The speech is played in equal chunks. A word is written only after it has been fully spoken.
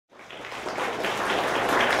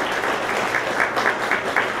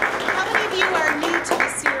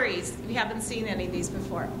haven't seen any of these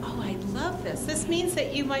before. Oh, I love this. This means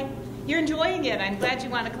that you're enjoying it. I'm glad you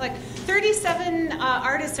want to collect. 36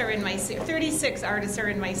 artists are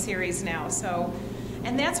in my series now. So,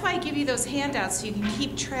 and that's why I give you those handouts so you can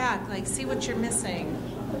keep track, like see what you're missing.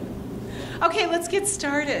 Okay, let's get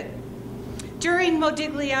started. During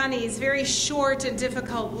Modigliani's very short and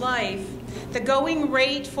difficult life, the going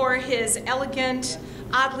rate for his elegant,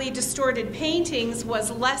 oddly distorted paintings was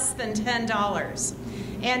less than $10.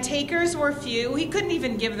 And takers were few. He couldn't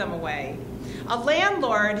even give them away. A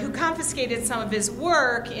landlord who confiscated some of his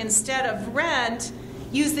work instead of rent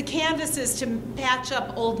used the canvases to patch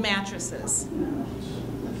up old mattresses.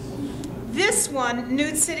 This one,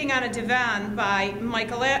 Nude Sitting on a Divan by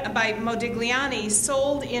Modigliani,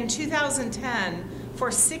 sold in 2010 for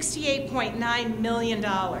 $68.9 million.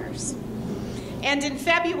 And in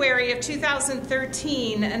February of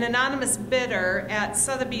 2013, an anonymous bidder at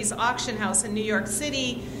Sotheby's auction house in New York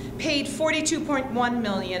City paid $42.1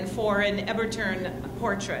 million for an Ebertern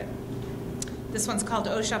portrait. This one's called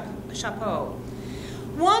Au Chapeau.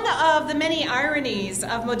 One of the many ironies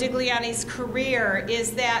of Modigliani's career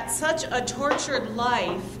is that such a tortured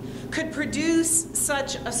life could produce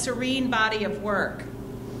such a serene body of work.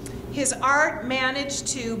 His art managed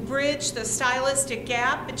to bridge the stylistic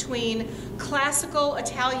gap between classical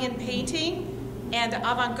Italian painting and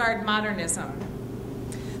avant-garde modernism.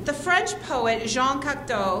 The French poet Jean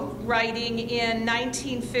Cocteau, writing in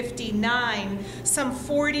 1959, some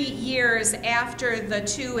 40 years after the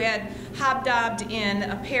two had hobnobbed in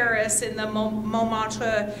Paris in the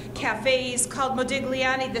Montmartre cafes, called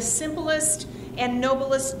Modigliani the simplest and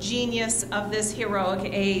noblest genius of this heroic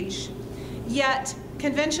age. Yet,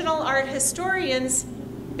 conventional art historians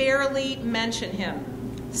barely mention him.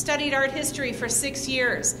 Studied art history for 6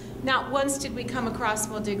 years. Not once did we come across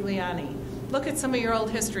Modigliani. Look at some of your old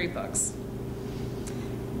history books.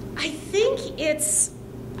 I think it's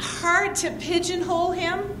hard to pigeonhole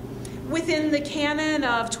him within the canon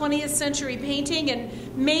of 20th century painting, and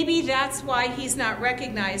maybe that's why he's not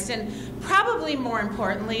recognized. And probably more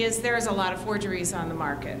importantly is there's a lot of forgeries on the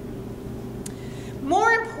market.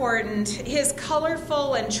 More important, his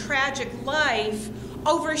colorful and tragic life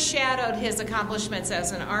overshadowed his accomplishments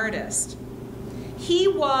as an artist. He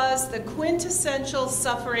was the quintessential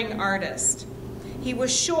suffering artist. He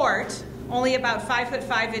was short, only about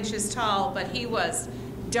 5'5" tall, but he was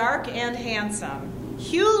dark and handsome,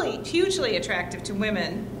 hugely attractive to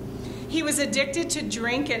women. He was addicted to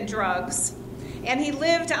drink and drugs, and he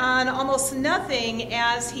lived on almost nothing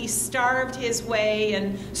as he starved his way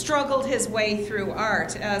and struggled his way through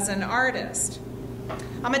art as an artist.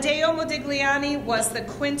 Amedeo Modigliani was the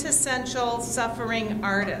quintessential suffering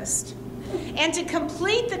artist. And to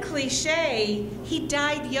complete the cliche, he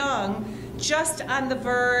died young, just on the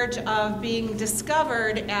verge of being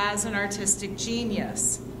discovered as an artistic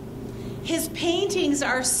genius. His paintings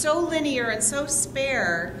are so linear and so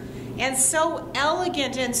spare and so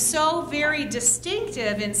elegant and so very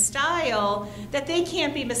distinctive in style that they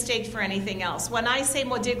can't be mistaken for anything else. When I say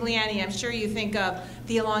Modigliani, I'm sure you think of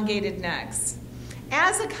the elongated necks.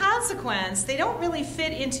 As a consequence, they don't really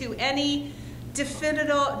fit into any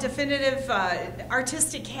definitive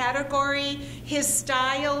artistic category. His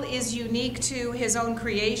style is unique to his own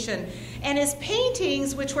creation. And his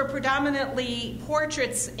paintings, which were predominantly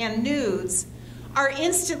portraits and nudes, are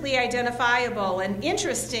instantly identifiable and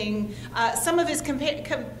interesting. Some of his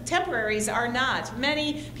contemporaries are not.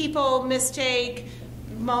 Many people mistake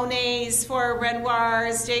Monets for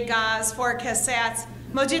Renoirs, Degas for Cassatt's.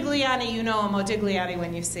 Modigliani, you know a Modigliani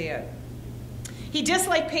when you see it. He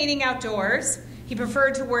disliked painting outdoors. He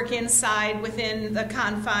preferred to work inside within the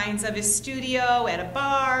confines of his studio, at a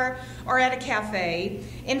bar, or at a cafe.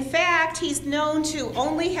 In fact, he's known to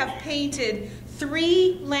only have painted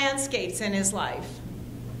 3 landscapes in his life.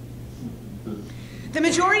 The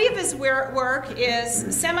majority of his work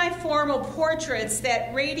is semi-formal portraits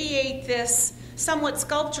that radiate this somewhat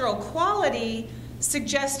sculptural quality,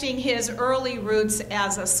 suggesting his early roots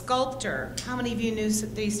as a sculptor. How many of you knew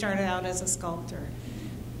that he started out as a sculptor?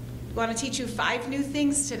 I want to teach you 5 new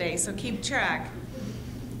things today, so keep track.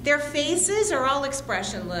 Their faces are all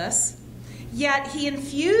expressionless, yet he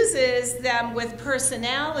infuses them with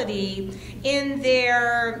personality in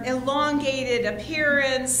their elongated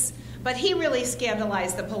appearance, but he really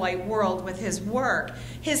scandalized the polite world with his work.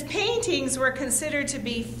 His paintings were considered to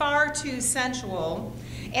be far too sensual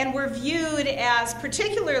and were viewed as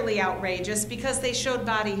particularly outrageous because they showed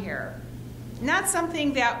body hair. Not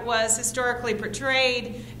something that was historically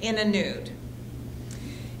portrayed in a nude.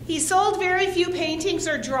 He sold very few paintings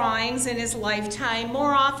or drawings in his lifetime.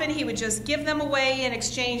 More often, he would just give them away in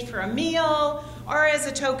exchange for a meal or as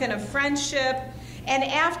a token of friendship. And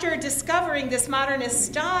after discovering this modernist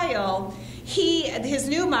style, his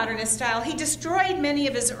new modernist style, he destroyed many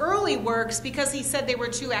of his early works because he said they were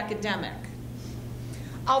too academic.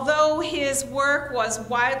 Although his work was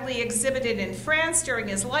widely exhibited in France during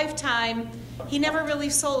his lifetime, he never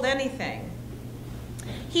really sold anything.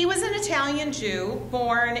 He was an Italian Jew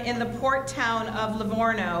born in the port town of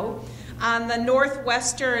Livorno on the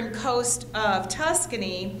northwestern coast of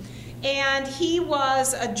Tuscany, and he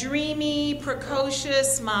was a dreamy,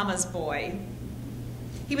 precocious mama's boy.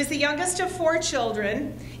 He was the youngest of 4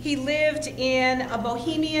 children. He lived in a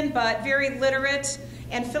bohemian but very literate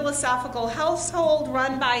and philosophical household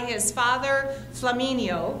run by his father,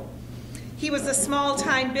 Flaminio. He was a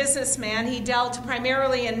small-time businessman. He dealt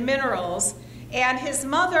primarily in minerals, and his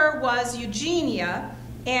mother was Eugenia,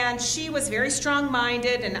 and she was very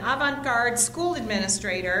strong-minded, an avant-garde school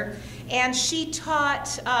administrator, and she taught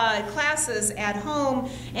classes at home,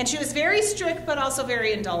 and she was very strict but also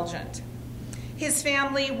very indulgent. His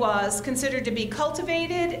family was considered to be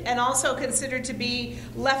cultivated and also considered to be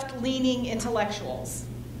left-leaning intellectuals.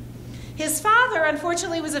 His father,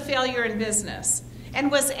 unfortunately, was a failure in business and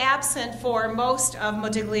was absent for most of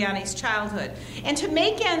Modigliani's childhood. And to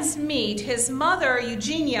make ends meet, his mother,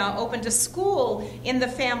 Eugenia, opened a school in the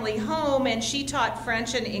family home, and she taught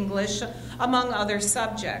French and English, among other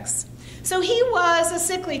subjects. So he was a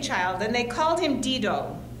sickly child, and they called him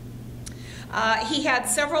Dido. He had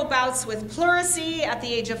several bouts with pleurisy at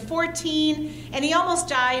the age of 14, and he almost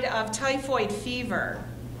died of typhoid fever.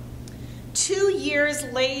 2 years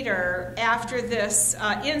later, after this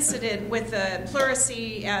incident with the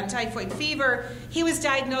pleurisy and typhoid fever, he was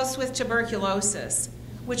diagnosed with tuberculosis,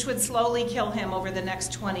 which would slowly kill him over the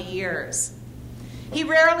next 20 years. He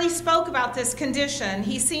rarely spoke about this condition.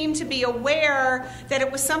 He seemed to be aware that it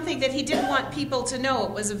was something that he didn't want people to know.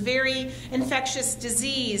 It was a very infectious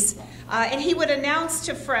disease. And he would announce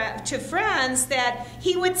to friends that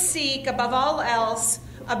he would seek, above all else,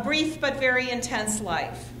 a brief but very intense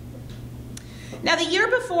life. Now, the year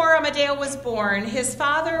before Amedeo was born, his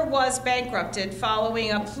father was bankrupted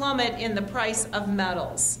following a plummet in the price of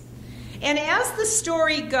metals. And as the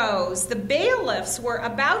story goes, the bailiffs were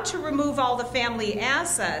about to remove all the family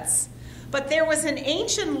assets, but there was an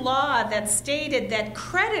ancient law that stated that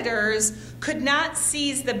creditors could not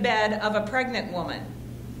seize the bed of a pregnant woman.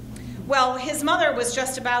 Well, his mother was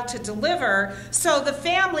just about to deliver, so the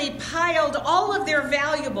family piled all of their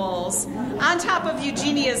valuables on top of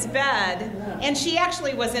Eugenia's bed, and she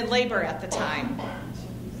actually was in labor at the time.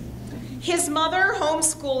 His mother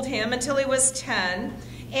homeschooled him until he was 10,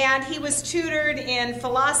 and he was tutored in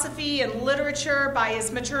philosophy and literature by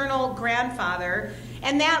his maternal grandfather,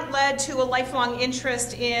 and that led to a lifelong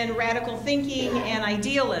interest in radical thinking and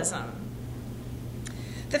idealism.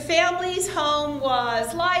 The family's home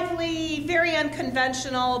was lively, very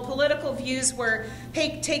unconventional. Political views were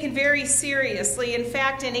taken very seriously. In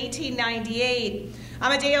fact, in 1898,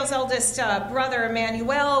 Amedeo's eldest brother,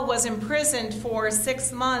 Emmanuel, was imprisoned for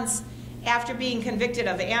 6 months after being convicted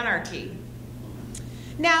of anarchy.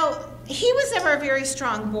 Now, he was never a very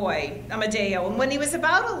strong boy, Amedeo, and when he was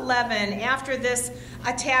about 11, after this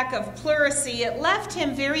attack of pleurisy, it left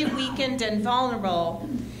him very weakened and vulnerable,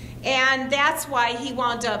 and that's why he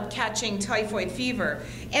wound up catching typhoid fever.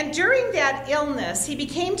 And during that illness, he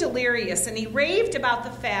became delirious, and he raved about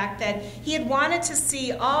the fact that he had wanted to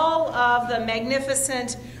see all of the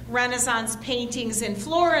magnificent Renaissance paintings in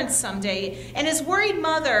Florence someday, and his worried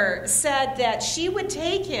mother said that she would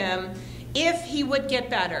take him if he would get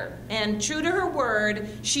better. And true to her word,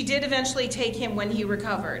 she did eventually take him when he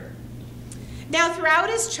recovered. Now, throughout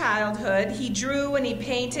his childhood, he drew and he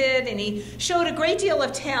painted, and he showed a great deal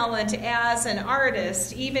of talent as an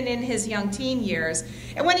artist, even in his young teen years.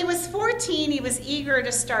 And when he was 14, he was eager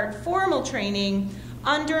to start formal training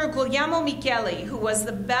under Guglielmo Micheli, who was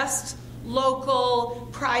the best local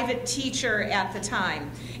private teacher at the time.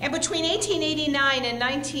 And between 1889 and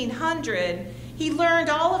 1900, he learned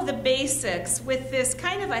all of the basics with this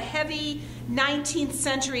kind of a heavy 19th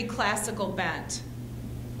century classical bent.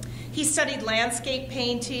 He studied landscape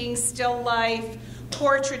painting, still life,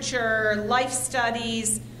 portraiture, life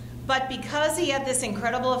studies, but because he had this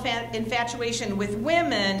incredible infatuation with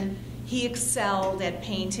women, he excelled at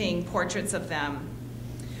painting portraits of them.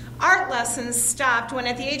 Art lessons stopped when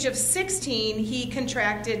at the age of 16 he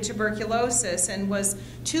contracted tuberculosis and was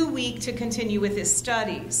too weak to continue with his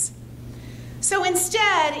studies. So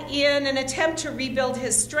instead, in an attempt to rebuild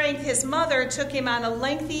his strength, his mother took him on a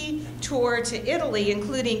lengthy tour to Italy,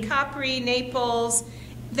 including Capri, Naples,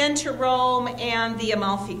 then to Rome and the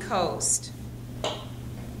Amalfi Coast.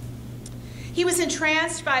 He was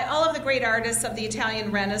entranced by all of the great artists of the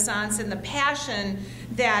Italian Renaissance, and the passion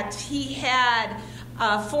that he had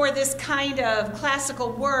for this kind of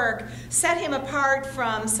classical work set him apart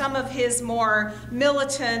from some of his more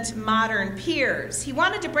militant modern peers. He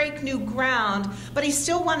wanted to break new ground, but he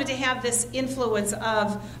still wanted to have this influence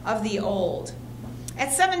of the old.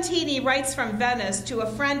 At 17, he writes from Venice to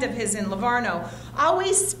a friend of his in Livorno,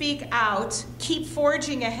 "Always speak out, keep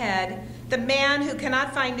forging ahead. The man who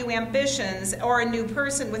cannot find new ambitions or a new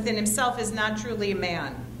person within himself is not truly a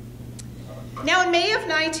man." Now, in May of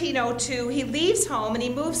 1902, he leaves home and he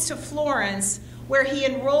moves to Florence, where he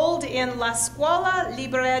enrolled in La Scuola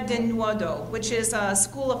Libera de Nuoto, which is a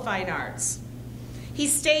school of fine arts. He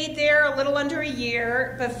stayed there a little under a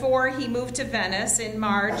year before he moved to Venice in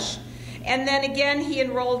March, and then again he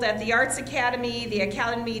enrolled at the Arts Academy, the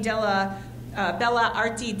Accademia della Belle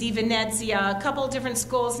Arti di Venezia, a couple of different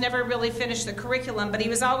schools, never really finished the curriculum, but he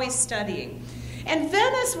was always studying. And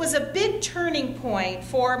Venice was a big turning point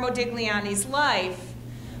for Modigliani's life,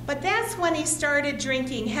 but that's when he started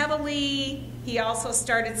drinking heavily. He also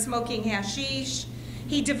started smoking hashish.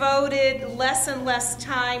 He devoted less and less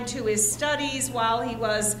time to his studies while he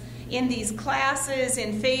was in these classes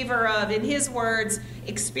in favor of, in his words,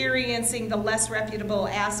 experiencing the less reputable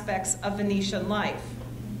aspects of Venetian life.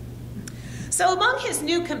 So among his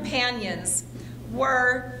new companions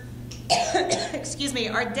were excuse me,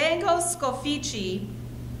 Ardengo Scoffici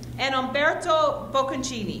and Umberto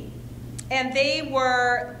Bocconcini. And they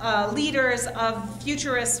were leaders of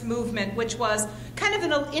futurist movement, which was kind of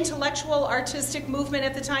an intellectual, artistic movement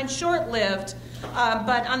at the time, short-lived,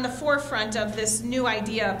 but on the forefront of this new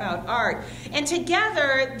idea about art. And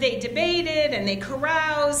together, they debated and they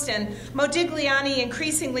caroused, and Modigliani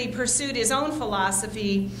increasingly pursued his own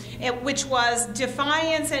philosophy, which was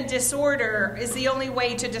defiance and disorder is the only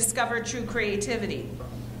way to discover true creativity.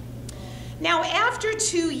 Now, after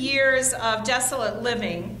 2 years of desolate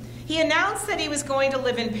living, he announced that he was going to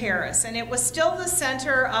live in Paris, and it was still the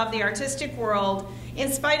center of the artistic world, in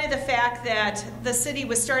spite of the fact that the city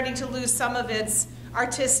was starting to lose some of its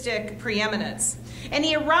artistic preeminence. And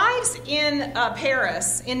he arrives in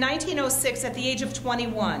Paris in 1906 at the age of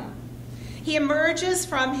 21. He emerges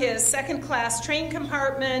from his second-class train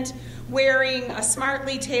compartment wearing a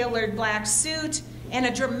smartly tailored black suit and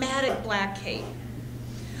a dramatic black cape.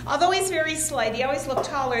 Although he's very slight, he always looked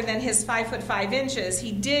taller than his 5'5",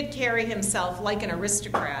 he did carry himself like an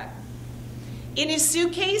aristocrat. In his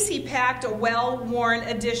suitcase, he packed a well-worn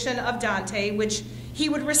edition of Dante, which he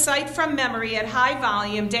would recite from memory at high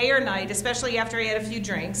volume, day or night, especially after he had a few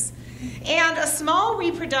drinks, and a small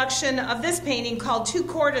reproduction of this painting called Two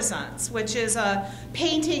Courtesans, which is a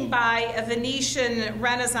painting by a Venetian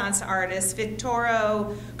Renaissance artist,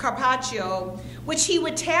 Vittorio Carpaccio, which he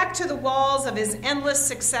would tack to the walls of his endless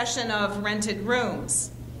succession of rented rooms.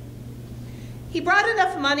 He brought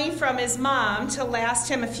enough money from his mom to last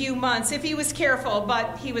him a few months if he was careful,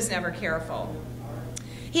 but he was never careful.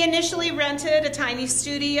 He initially rented a tiny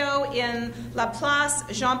studio in La Place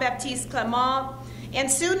Jean-Baptiste Clement, and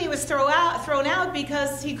soon he was thrown out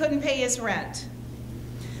because he couldn't pay his rent.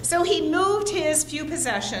 So he moved his few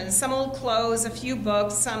possessions, some old clothes, a few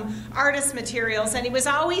books, some artist materials, and he was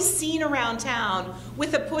always seen around town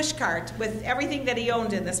with a pushcart, with everything that he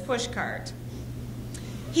owned in this pushcart.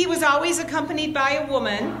 He was always accompanied by a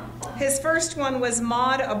woman. His first one was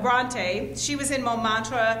Maud Abrante. She was in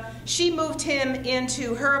Montmartre. She moved him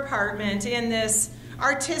into her apartment in this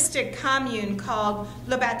artistic commune called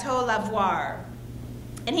Le Bateau Lavoir.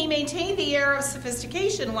 And he maintained the air of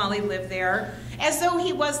sophistication while he lived there, as though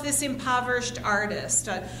he was this impoverished artist,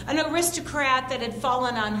 an aristocrat that had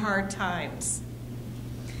fallen on hard times.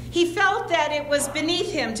 He felt that it was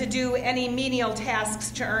beneath him to do any menial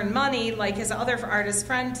tasks to earn money like his other artist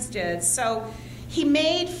friends did, so he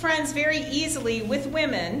made friends very easily with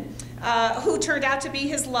women who turned out to be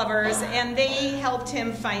his lovers, and they helped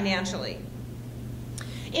him financially.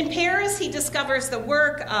 In Paris, he discovers the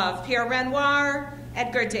work of Pierre Renoir,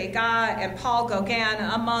 Edgar Degas, and Paul Gauguin,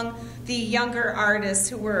 among the younger artists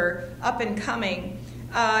who were up and coming,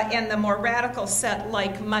 and the more radical set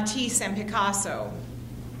like Matisse and Picasso.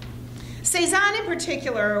 Cézanne in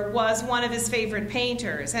particular was one of his favorite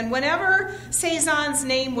painters, and whenever Cézanne's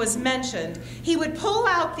name was mentioned, he would pull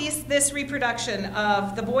out this reproduction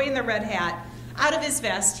of The Boy in the Red Hat out of his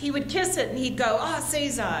vest, he would kiss it, and he'd go, "Ah,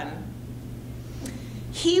 Cézanne."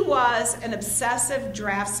 He was an obsessive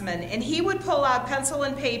draftsman, and he would pull out pencil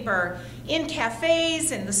and paper in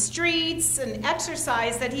cafes, in the streets, an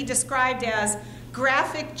exercise that he described as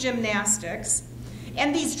graphic gymnastics.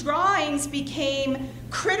 And these drawings became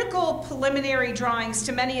critical preliminary drawings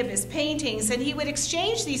to many of his paintings, and he would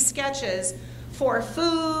exchange these sketches for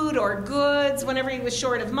food or goods. Whenever he was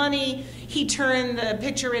short of money, he'd turn the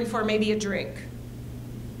picture in for maybe a drink.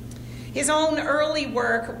 His own early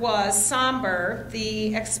work was somber.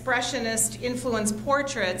 The expressionist influenced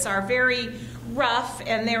portraits are very rough,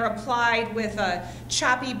 and they're applied with a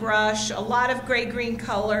choppy brush, a lot of gray-green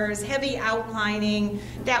colors, heavy outlining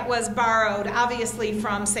that was borrowed obviously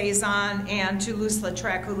from Cézanne and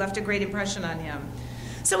Toulouse-Lautrec, who left a great impression on him.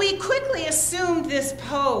 So he quickly assumed this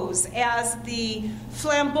pose as the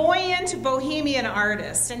flamboyant bohemian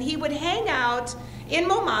artist, and he would hang out in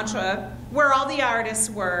Montmartre, where all the artists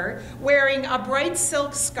were, wearing a bright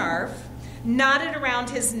silk scarf knotted around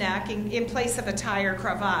his neck in place of a tie or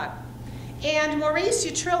cravat. And Maurice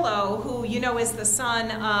Utrillo, who you know is the son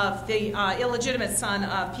of the illegitimate son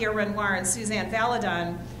of Pierre Renoir and Suzanne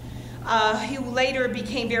Valadon, who later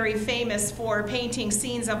became very famous for painting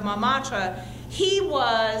scenes of Montmartre, he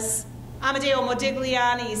was Amedeo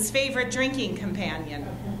Modigliani's favorite drinking companion.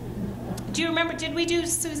 Do you remember, did we do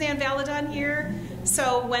Suzanne Valadon here?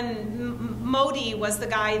 So when Modi was the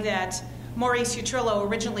guy that Maurice Utrillo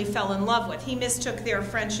originally fell in love with, he mistook their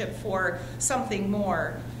friendship for something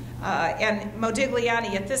more. And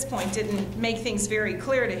Modigliani at this point didn't make things very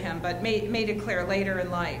clear to him, but made it clear later in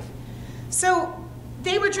life. So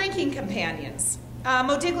they were drinking companions.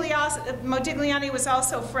 Modigliani was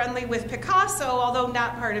also friendly with Picasso, although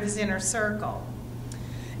not part of his inner circle.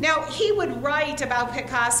 Now, he would write about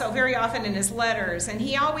Picasso very often in his letters, and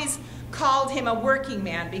he always called him a working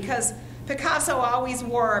man because Picasso always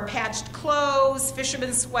wore patched clothes,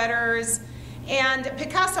 fisherman's sweaters, and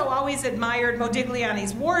Picasso always admired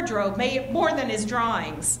Modigliani's wardrobe more than his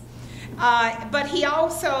drawings. But he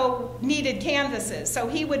also needed canvases, so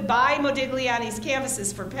he would buy Modigliani's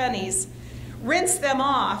canvases for pennies, rinse them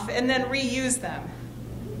off, and then reuse them.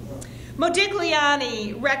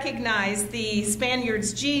 Modigliani recognized the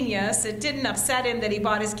Spaniard's genius. It didn't upset him that he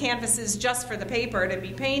bought his canvases just for the paper to be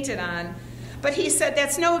painted on, but he said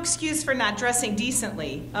that's no excuse for not dressing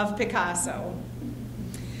decently of Picasso.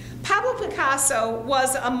 Pablo Picasso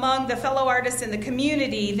was among the fellow artists in the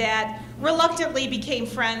community that reluctantly became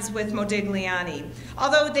friends with Modigliani,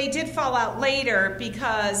 although they did fall out later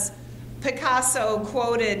because Picasso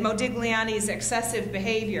quoted Modigliani's excessive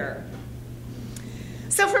behavior.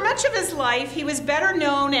 So for much of his life, he was better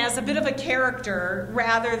known as a bit of a character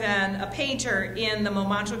rather than a painter in the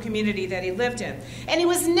Montmartre community that he lived in. And he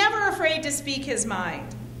was never afraid to speak his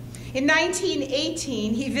mind. In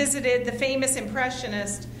 1918, he visited the famous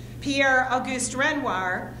Impressionist Pierre-Auguste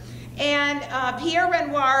Renoir, and Pierre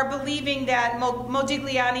Renoir, believing that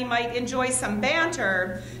Modigliani might enjoy some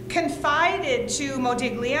banter, confided to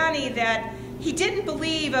Modigliani that he didn't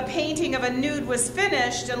believe a painting of a nude was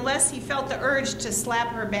finished unless he felt the urge to slap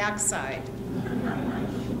her backside.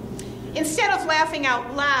 Instead of laughing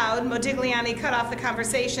out loud, Modigliani cut off the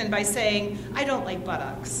conversation by saying, "I don't like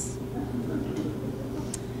buttocks."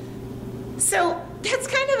 So that's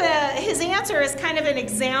kind of his answer is kind of an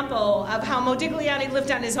example of how Modigliani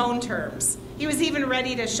lived on his own terms. He was even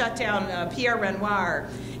ready to shut down Pierre Renoir.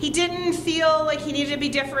 He didn't feel like he needed to be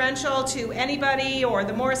differential to anybody or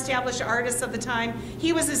the more established artists of the time.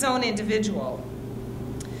 He was his own individual.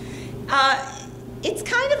 It's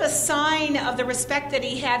kind of a sign of the respect that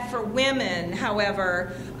he had for women,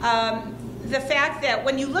 however, the fact that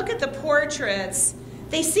when you look at the portraits,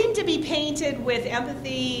 they seem to be painted with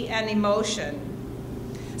empathy and emotion.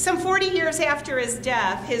 Some 40 years after his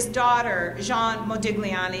death, his daughter, Jeanne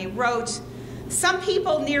Modigliani, wrote, "Some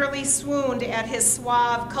people nearly swooned at his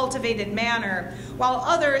suave, cultivated manner, while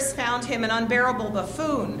others found him an unbearable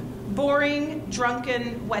buffoon, boring,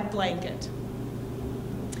 drunken, wet blanket."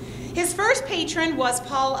 His first patron was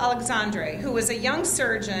Paul Alexandre, who was a young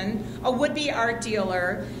surgeon, a would-be art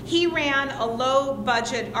dealer. He ran a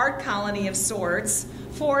low-budget art colony of sorts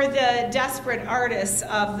for the desperate artists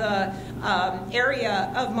of the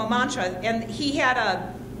area of Montmartre, and he had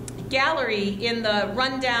a gallery in a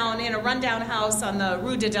rundown house on the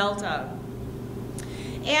Rue de Delta.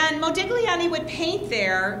 And Modigliani would paint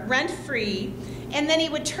there rent-free, and then he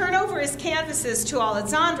would turn over his canvases to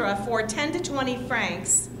Alexandre for 10 to 20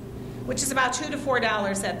 francs, which is about $2 to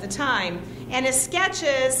 $4 at the time, and his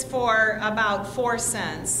sketches for about 4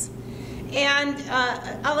 cents. And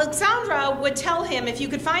Alexandra would tell him, if you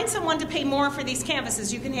could find someone to pay more for these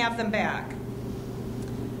canvases, you can have them back.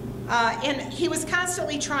 And he was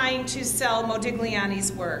constantly trying to sell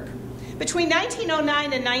Modigliani's work. Between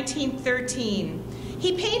 1909 and 1913,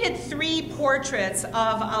 he painted 3 portraits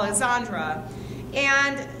of Alexandra,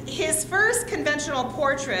 and his first conventional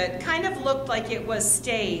portrait kind of looked like it was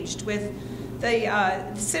staged, with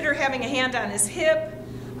the sitter having a hand on his hip.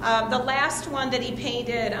 The last one that he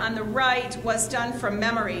painted on the right was done from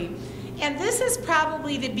memory. And this is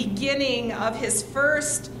probably the beginning of his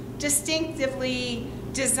first distinctively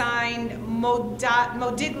designed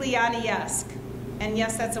Modigliani-esque. And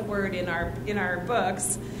yes, that's a word in our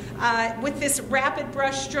books. With this rapid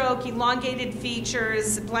brushstroke, elongated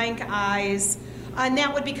features, blank eyes, and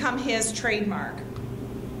that would become his trademark.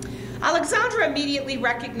 Alexandra immediately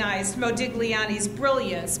recognized Modigliani's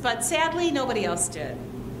brilliance, but sadly, nobody else did.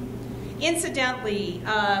 Incidentally,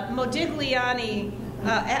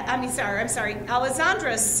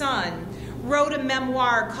 Alessandra's son wrote a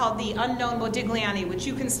memoir called The Unknown Modigliani, which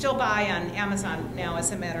you can still buy on Amazon now,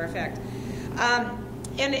 as a matter of fact.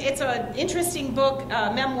 And it's an interesting book,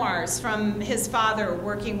 memoirs from his father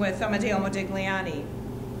working with Amedeo Modigliani.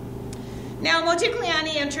 Now,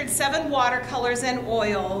 Modigliani entered 7 watercolors and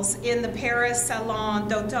oils in the Paris Salon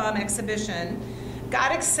d'Automne exhibition,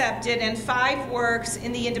 got accepted, and 5 works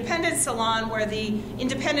in the Independent Salon, where the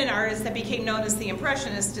independent artists that became known as the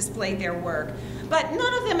Impressionists displayed their work. But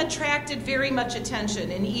none of them attracted very much attention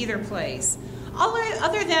in either place.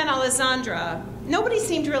 Other than Alessandra, nobody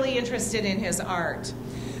seemed really interested in his art.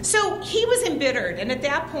 So he was embittered, and at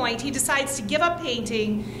that point he decides to give up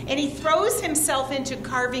painting, and he throws himself into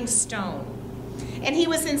carving stone. And he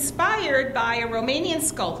was inspired by a Romanian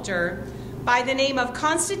sculptor by the name of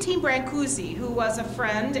Constantine Brancusi, who was a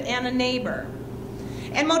friend and a neighbor.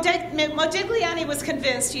 And Modigliani was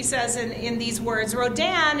convinced, he says in these words,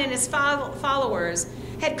 Rodin and his followers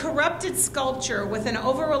had corrupted sculpture with an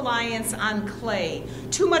over-reliance on clay.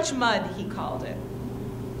 Too much mud, he called it.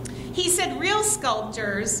 He said real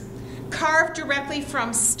sculptors carved directly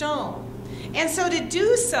from stone. And so to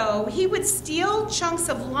do so, he would steal chunks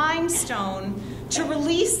of limestone to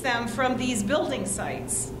release them from these building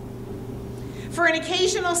sites. For an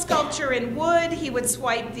occasional sculpture in wood, he would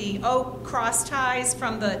swipe the oak cross ties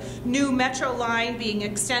from the new metro line being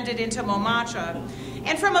extended into Montmartre.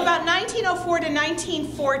 And from about 1904 to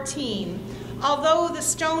 1914, although the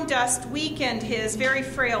stone dust weakened his very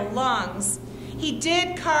frail lungs, he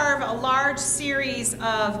did carve a large series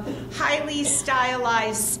of highly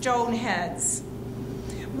stylized stone heads.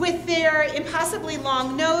 With their impossibly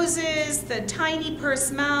long noses, the tiny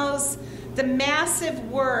pursed mouths, the massive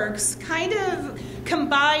works kind of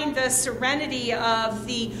combine the serenity of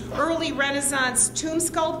the early Renaissance tomb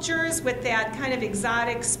sculptures with that kind of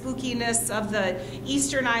exotic spookiness of the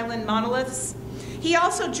Eastern Island monoliths. He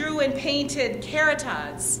also drew and painted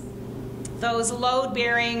caryatides, those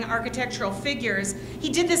load-bearing architectural figures. He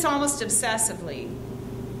did this almost obsessively.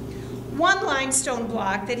 One limestone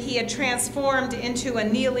block that he had transformed into a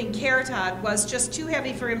kneeling caryatide was just too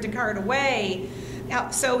heavy for him to cart away,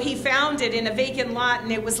 so he found it in a vacant lot,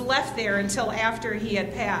 and it was left there until after he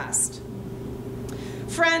had passed.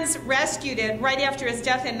 Friends rescued it right after his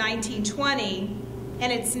death in 1920,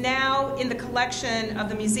 and it's now in the collection of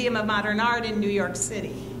the Museum of Modern Art in New York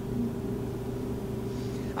City.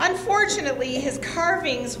 Unfortunately, his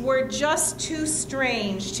carvings were just too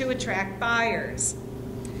strange to attract buyers.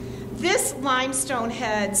 This limestone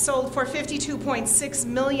head sold for $52.6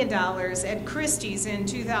 million at Christie's in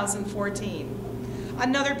 2014.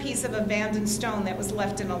 Another piece of abandoned stone that was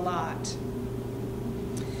left in a lot.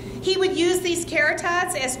 He would use these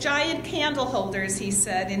caryatides as giant candle holders, he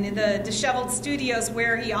said, in the disheveled studios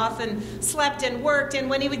where he often slept and worked, and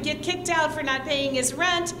when he would get kicked out for not paying his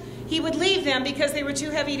rent, he would leave them because they were too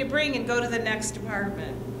heavy to bring and go to the next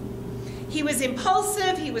apartment. He was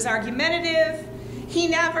impulsive, he was argumentative, he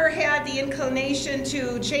never had the inclination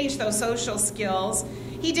to change those social skills.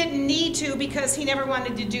 He didn't need to because he never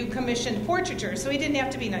wanted to do commissioned portraiture, so he didn't have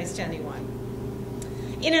to be nice to anyone.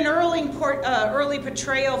 In an early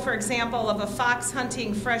portrayal, for example, of a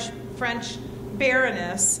fox-hunting French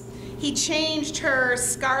baroness, he changed her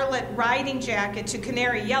scarlet riding jacket to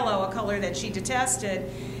canary yellow, a color that she detested,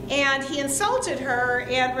 and he insulted her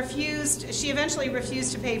and she eventually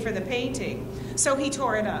refused to pay for the painting, so he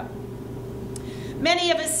tore it up.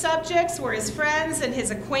 Many of his subjects were his friends and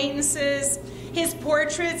his acquaintances. His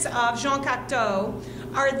portraits of Jean Cocteau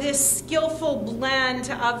are this skillful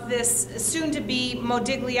blend of this soon-to-be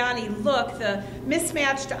Modigliani look, the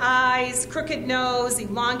mismatched eyes, crooked nose,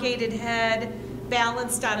 elongated head,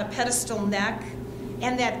 balanced on a pedestal neck,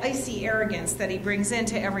 and that icy arrogance that he brings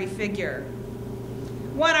into every figure.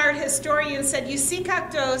 One art historian said, you see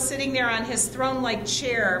Cocteau sitting there on his throne-like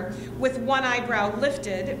chair with one eyebrow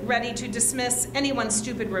lifted, ready to dismiss anyone's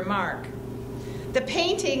stupid remark. The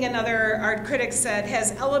painting, another art critic said,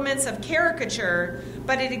 has elements of caricature,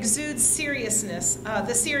 but it exudes seriousness,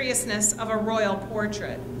 the seriousness of a royal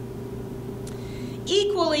portrait.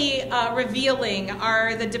 Equally revealing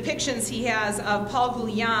are the depictions he has of Paul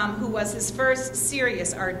Guillaume, who was his first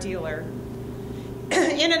serious art dealer.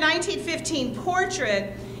 In a 1915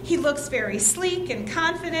 portrait, he looks very sleek and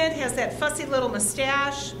confident, has that fussy little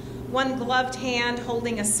mustache, one gloved hand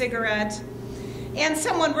holding a cigarette. And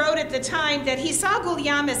someone wrote at the time that he saw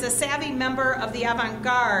Guillaume as a savvy member of the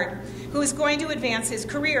avant-garde who was going to advance his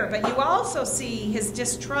career. But you also see his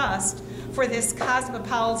distrust for this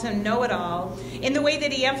cosmopolitan know-it-all in the way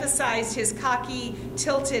that he emphasized his cocky,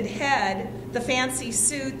 tilted head, the fancy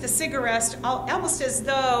suit, the cigarette, almost as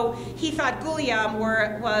though he thought Guillaume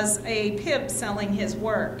was a pimp selling his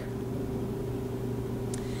work.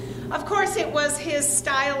 Of course, it was his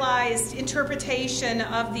stylized interpretation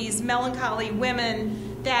of these melancholy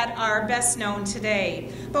women that are best known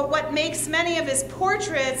today. But what makes many of his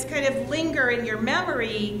portraits kind of linger in your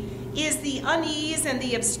memory is the unease and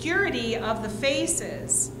the obscurity of the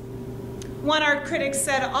faces. One art critic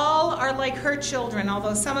said, all are like her children,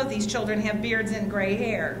 although some of these children have beards and gray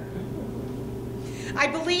hair. I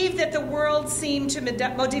believe that the world seemed to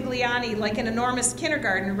Modigliani like an enormous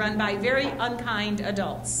kindergarten run by very unkind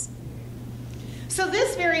adults. So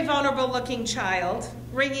this very vulnerable-looking child,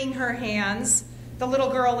 wringing her hands, the little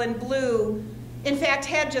girl in blue, in fact,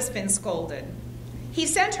 had just been scolded. He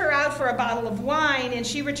sent her out for a bottle of wine, and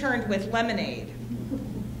she returned with lemonade.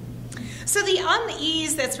 So the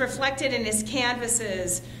unease that's reflected in his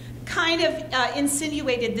canvases kind of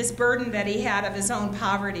insinuated this burden that he had of his own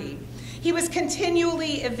poverty. He was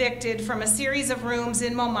continually evicted from a series of rooms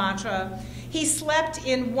in Montmartre. He slept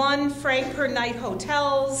in 1 franc per night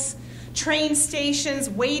hotels, train stations,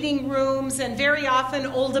 waiting rooms, and very often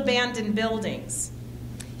old abandoned buildings.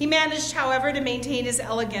 He managed, however, to maintain his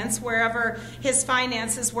elegance wherever his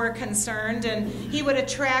finances were concerned, and he would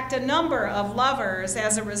attract a number of lovers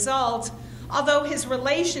as a result, although his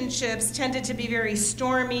relationships tended to be very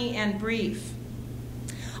stormy and brief.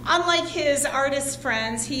 Unlike his artist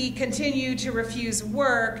friends, he continued to refuse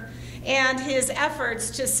work, and his efforts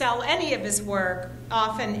to sell any of his work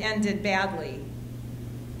often ended badly.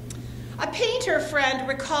 A painter friend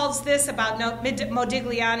recalls this about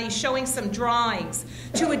Modigliani showing some drawings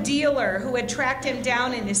to a dealer who had tracked him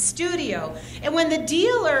down in his studio. And when the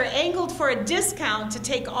dealer angled for a discount to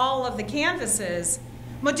take all of the canvases,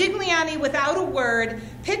 Modigliani, without a word,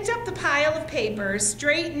 picked up the pile of papers,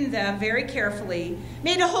 straightened them very carefully,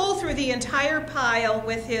 made a hole through the entire pile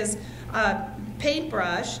with his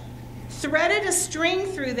paintbrush, threaded a string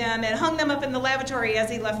through them, and hung them up in the lavatory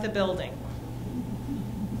as he left the building.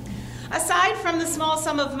 Aside from the small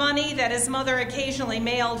sum of money that his mother occasionally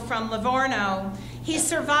mailed from Livorno, he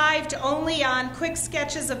survived only on quick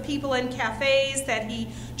sketches of people in cafes that he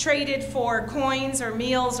traded for coins or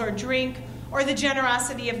meals or drink or the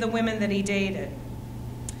generosity of the women that he dated.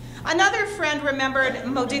 Another friend remembered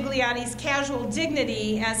Modigliani's casual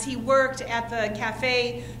dignity as he worked at the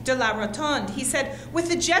Café de la Rotonde. He said, with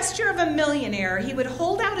the gesture of a millionaire, he would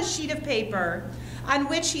hold out a sheet of paper on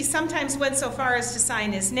which he sometimes went so far as to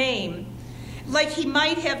sign his name, like he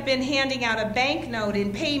might have been handing out a banknote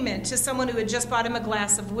in payment to someone who had just bought him a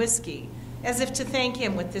glass of whiskey, as if to thank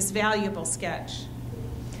him with this valuable sketch.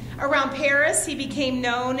 Around Paris, he became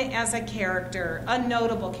known as a character, a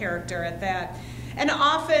notable character at that. An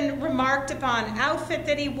often remarked upon outfit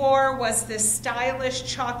that he wore was this stylish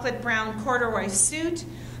chocolate brown corduroy suit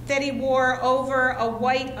that he wore over a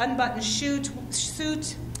white unbuttoned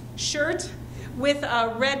shirt with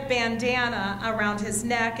a red bandana around his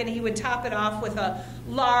neck, and he would top it off with a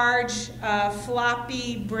large,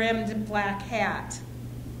 floppy brimmed black hat.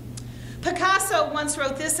 Picasso once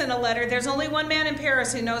wrote this in a letter: there's only one man in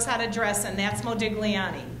Paris who knows how to dress, and that's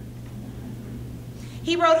Modigliani.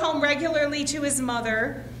 He wrote home regularly to his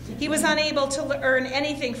mother. He was unable to earn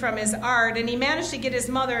anything from his art, and he managed to get his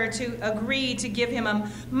mother to agree to give him a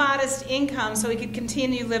modest income so he could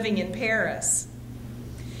continue living in Paris.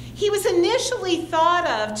 He was initially thought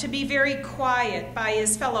of to be very quiet by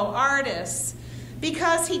his fellow artists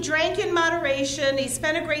because he drank in moderation. He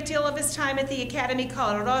spent a great deal of his time at the Academy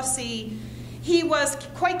called Rossi. He was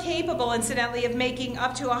quite capable, incidentally, of making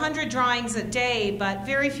up to 100 drawings a day, but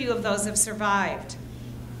very few of those have survived.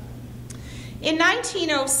 In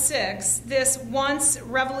 1906, this once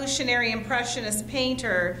revolutionary impressionist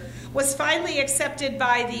painter was finally accepted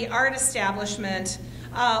by the art establishment,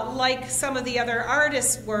 like some of the other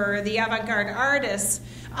artists were, the avant-garde artists,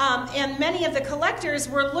 and many of the collectors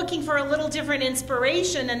were looking for a little different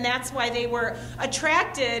inspiration, and that's why they were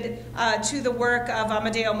attracted to the work of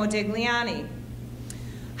Amedeo Modigliani.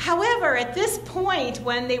 However, at this point,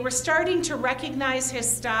 when they were starting to recognize his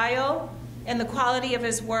style and the quality of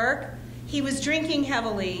his work, he was drinking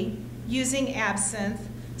heavily, using absinthe,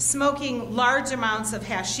 smoking large amounts of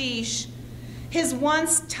hashish. His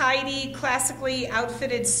once tidy, classically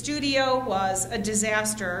outfitted studio was a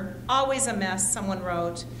disaster, always a mess, someone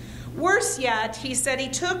wrote. Worse yet, he said he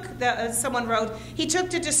took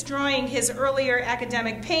to destroying his earlier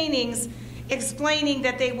academic paintings, explaining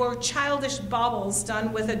that they were childish baubles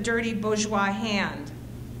done with a dirty bourgeois hand.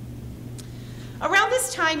 Around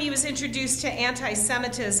this time, he was introduced to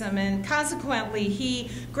anti-Semitism, and consequently, he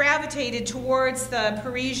gravitated towards the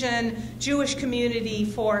Parisian Jewish community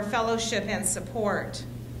for fellowship and support.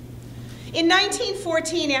 In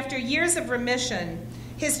 1914, after years of remission,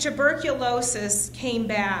 his tuberculosis came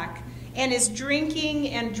back, and his drinking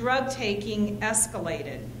and drug-taking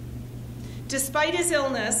escalated. Despite his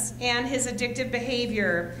illness and his addictive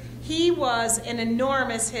behavior, he was an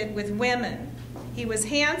enormous hit with women. He was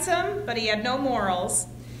handsome, but he had no morals.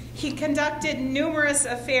 He conducted numerous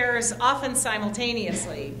affairs, often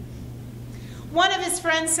simultaneously. One of his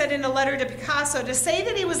friends said in a letter to Picasso, to say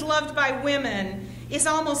that he was loved by women is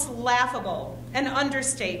almost laughable, an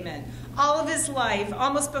understatement. All of his life,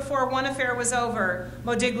 almost before one affair was over,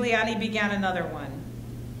 Modigliani began another one.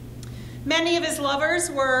 Many of his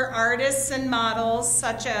lovers were artists and models,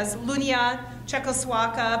 such as Lunia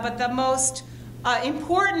Czechosłowaka, but the most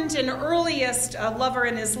important and earliest lover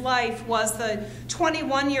in his life was the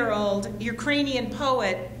 21-year-old Ukrainian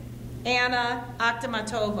poet, Anna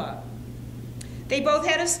Akhmatova. They both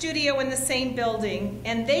had a studio in the same building,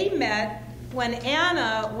 and they met when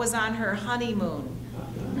Anna was on her honeymoon.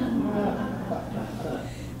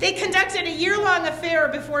 They conducted a year-long affair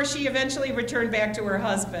before she eventually returned back to her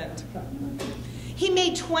husband. He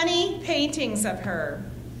made 20 paintings of her.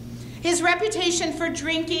 His reputation for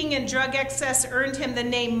drinking and drug excess earned him the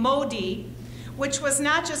name Modi, which was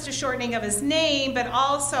not just a shortening of his name, but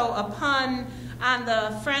also a pun on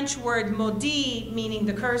the French word maudit, meaning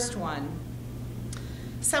the cursed one.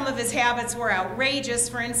 Some of his habits were outrageous.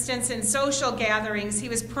 For instance, in social gatherings, he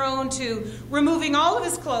was prone to removing all of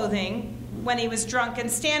his clothing when he was drunk and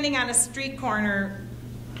standing on a street corner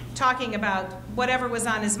talking about whatever was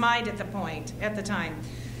on his mind at the time.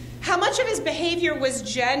 How much of his behavior was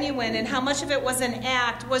genuine and how much of it was an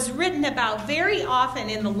act was written about very often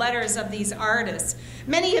in the letters of these artists.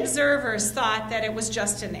 Many observers thought that it was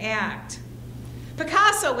just an act.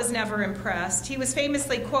 Picasso was never impressed. He was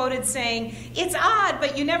famously quoted saying, "It's odd,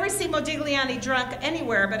 but you never see Modigliani drunk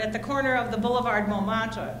anywhere but at the corner of the Boulevard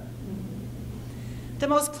Montmartre." The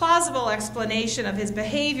most plausible explanation of his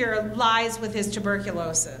behavior lies with his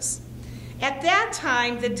tuberculosis. At that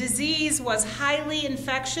time, the disease was highly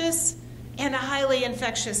infectious and a highly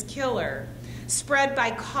infectious killer, spread by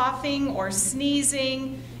coughing or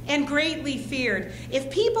sneezing, and greatly feared. If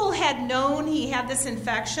people had known he had this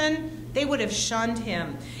infection, they would have shunned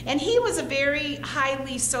him. And he was a very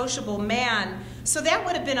highly sociable man, so that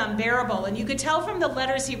would have been unbearable. And you could tell from the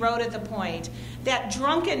letters he wrote at the point that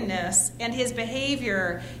drunkenness and his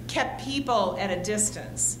behavior kept people at a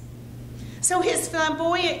distance. So his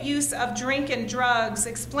flamboyant use of drink and drugs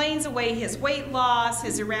explains away his weight loss,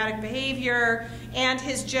 his erratic behavior, and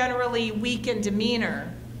his generally weakened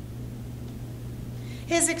demeanor.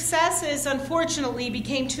 His excesses, unfortunately,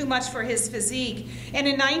 became too much for his physique, and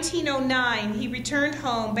in 1909, he returned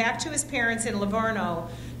home back to his parents in Livorno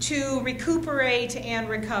to recuperate and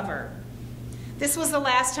recover. This was the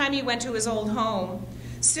last time he went to his old home.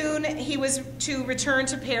 Soon he was to return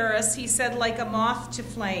to Paris, he said, like a moth to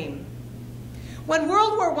flame. When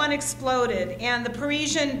World War I exploded and the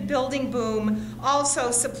Parisian building boom also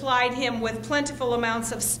supplied him with plentiful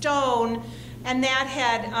amounts of stone, and that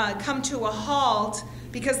had come to a halt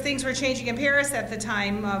because things were changing in Paris at the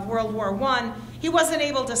time of World War I, he wasn't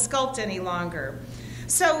able to sculpt any longer.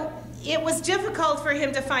 So it was difficult for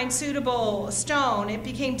him to find suitable stone. It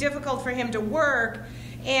became difficult for him to work,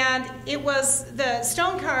 and the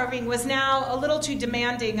stone carving was now a little too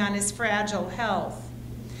demanding on his fragile health.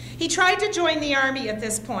 He tried to join the army at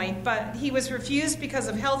this point, but he was refused because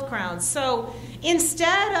of health grounds. So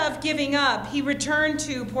instead of giving up, he returned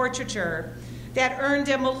to portraiture. That earned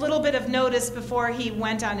him a little bit of notice before he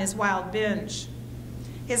went on his wild binge.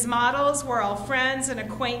 His models were all friends and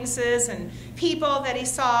acquaintances and people that he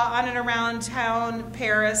saw on and around town,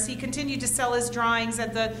 Paris. He continued to sell his drawings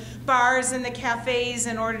at the bars and the cafes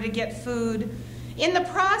in order to get food. In the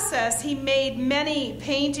process, he made many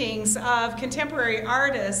paintings of contemporary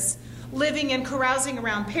artists living and carousing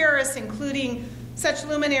around Paris, including such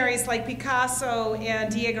luminaries like Picasso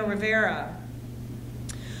and Diego Rivera.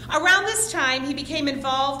 Around this time, he became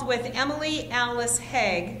involved with Emily Alice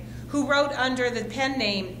Haig, who wrote under the pen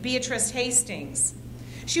name Beatrice Hastings.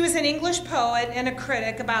 She was an English poet and a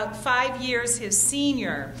critic, about 5 years his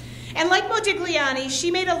senior. And like Modigliani,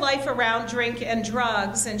 she made a life around drink and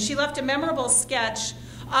drugs, and she left a memorable sketch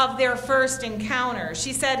of their first encounter.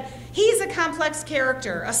 She said, "He's a complex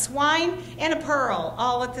character, a swine and a pearl,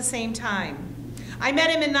 all at the same time. I met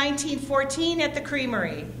him in 1914 at the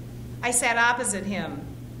Creamery. I sat opposite him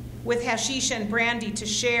with hashish and brandy to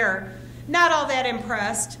share. Not all that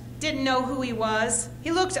impressed, didn't know who he was.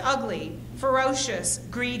 He looked ugly, ferocious,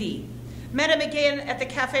 greedy. Met him again at the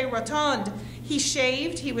Café Rotonde. He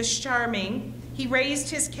shaved, he was charming. He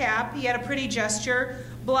raised his cap, he had a pretty gesture,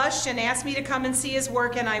 blushed and asked me to come and see his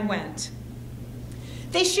work, and I went."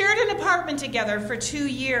 They shared an apartment together for 2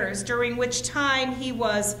 years, during which time he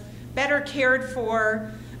was better cared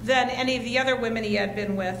for than any of the other women he had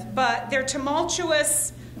been with. But their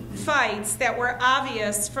tumultuous fights that were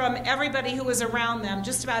obvious from everybody who was around them,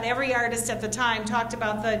 just about every artist at the time talked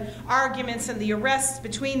about the arguments and the arrests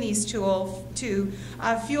between these two,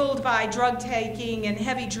 fueled by drug taking and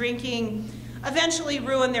heavy drinking, eventually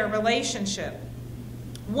ruined their relationship.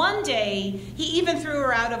 One day, he even threw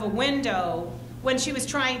her out of a window when she was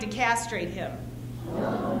trying to castrate him.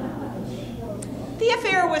 The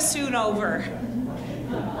affair was soon over,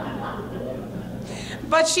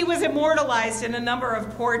 but she was immortalized in a number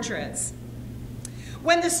of portraits.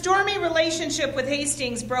 When the stormy relationship with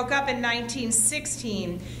Hastings broke up in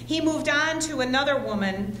 1916, he moved on to another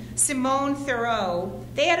woman, Simone Thoreau.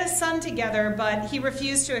 They had a son together, but he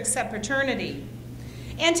refused to accept paternity.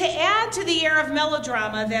 And to add to the air of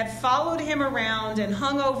melodrama that followed him around and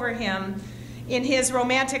hung over him in his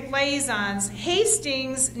romantic liaisons,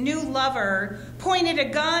 Hastings' new lover pointed a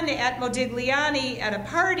gun at Modigliani at a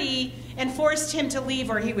party and forced him to leave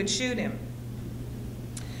or he would shoot him.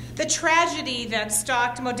 The tragedy that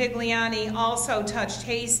stalked Modigliani also touched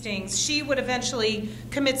Hastings. She would eventually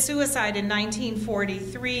commit suicide in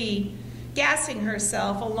 1943, gassing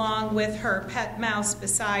herself along with her pet mouse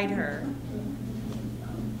beside her.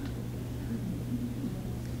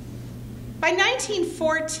 By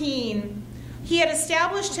 1914, he had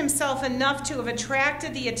established himself enough to have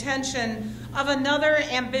attracted the attention of another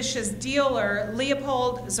ambitious dealer,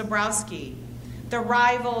 Leopold Zabrowski, the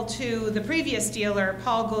rival to the previous dealer,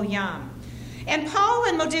 Paul Guillaume. And Paul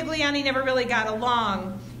and Modigliani never really got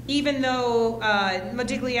along, even though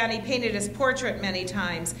Modigliani painted his portrait many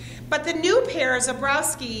times. But the new pair,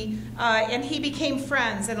 Zabrowski and he, became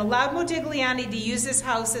friends and allowed Modigliani to use his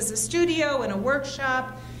house as a studio and a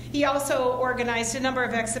workshop. He also organized a number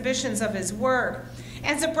of exhibitions of his work.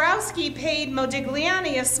 And Zabrowski paid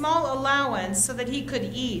Modigliani a small allowance so that he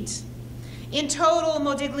could eat. In total,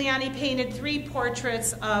 Modigliani painted 3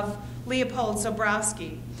 portraits of Leopold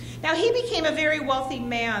Zabrowski. Now, he became a very wealthy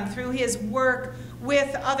man through his work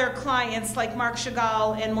with other clients like Marc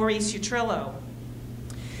Chagall and Maurice Utrillo.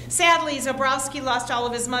 Sadly, Zabrowski lost all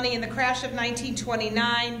of his money in the crash of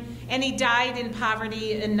 1929, and he died in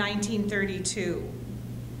poverty in 1932.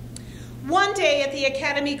 One day at the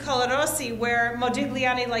Academy Colarossi, where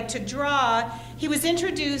Modigliani liked to draw, he was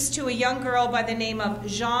introduced to a young girl by the name of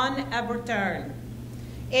Jeanne Haubertin.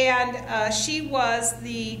 And she was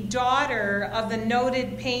the daughter of the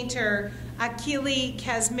noted painter Achille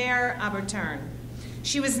Casimir Haubertin.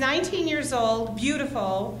 She was 19 years old,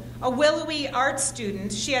 beautiful, a willowy art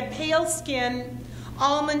student. She had pale skin,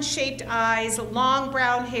 almond-shaped eyes, long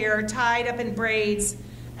brown hair tied up in braids,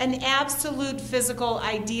 an absolute physical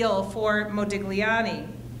ideal for Modigliani.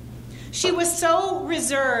 She was so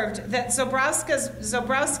reserved that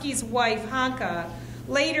Zabrowski's wife, Hanka,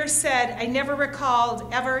 later said, "I never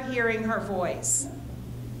recalled ever hearing her voice."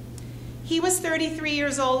 He was 33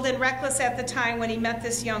 years old and reckless at the time when he met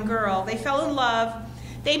this young girl. They fell in love.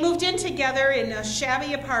 They moved in together in a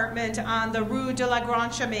shabby apartment on the Rue de la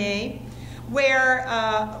Grande Chaumière, where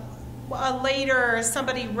later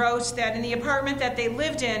somebody wrote that in the apartment that they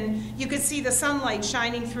lived in, you could see the sunlight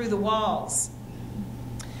shining through the walls.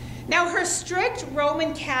 Now, her strict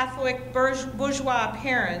Roman Catholic bourgeois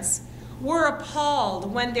parents were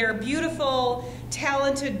appalled when their beautiful,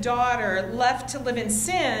 talented daughter left to live in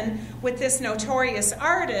sin with this notorious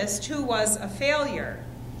artist who was a failure.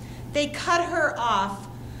 They cut her off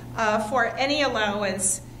for any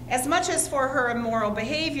allowance, as much as for her immoral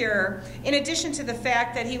behavior, in addition to the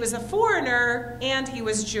fact that he was a foreigner and he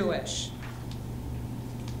was Jewish.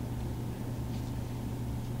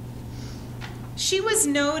 She was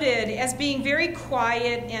noted as being very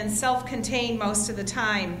quiet and self-contained most of the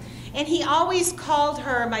time, and he always called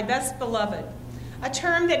her my best beloved, a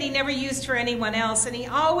term that he never used for anyone else, and he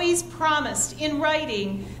always promised in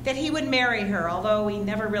writing that he would marry her, although he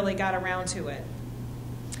never really got around to it.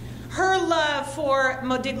 Her love for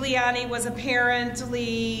Modigliani was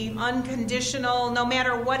apparently unconditional. No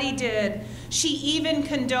matter what he did, she even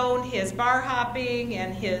condoned his bar hopping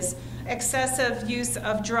and his excessive use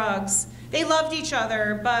of drugs. They loved each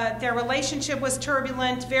other, but their relationship was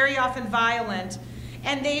turbulent, very often violent,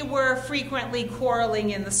 and they were frequently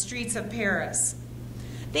quarreling in the streets of Paris.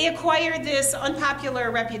 They acquired this unpopular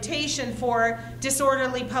reputation for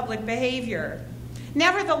disorderly public behavior.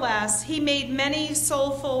 Nevertheless, he made many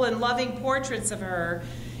soulful and loving portraits of her,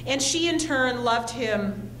 and she in turn loved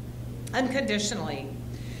him unconditionally.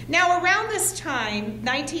 Now, around this time,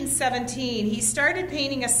 1917, he started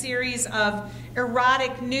painting a series of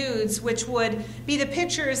erotic nudes, which would be the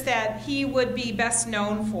pictures that he would be best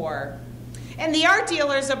known for. And the art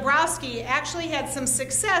dealer Zabrowski actually had some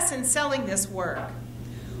success in selling this work.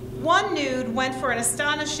 One nude went for an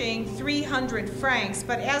astonishing 300 francs,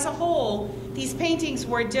 but as a whole, these paintings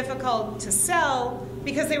were difficult to sell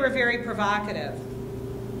because they were very provocative.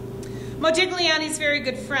 Modigliani's very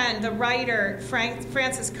good friend, the writer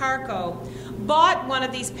Francis Carco, bought one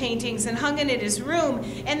of these paintings and hung it in his room,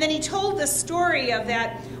 and then he told the story of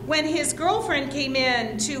that when his girlfriend came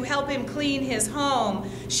in to help him clean his home,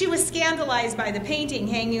 she was scandalized by the painting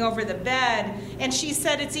hanging over the bed, and she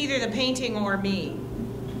said, "It's either the painting or me."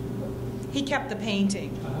 He kept the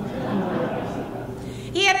painting.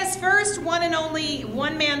 He had his first one and only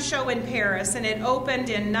one-man show in Paris, and it opened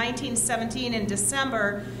in 1917 in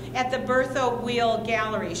December at the Bertha Wheel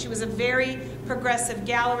Gallery. She was a very progressive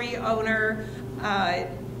gallery owner.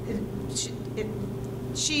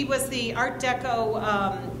 She was the Art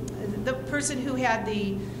Deco, the person who had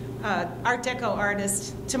the Art Deco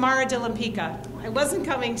artist, Tamara de Lempicka. It wasn't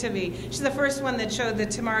coming to me. She's the first one that showed the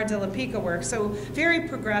Tamara de Lempicka work, so very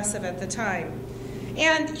progressive at the time.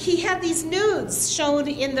 And he had these nudes shown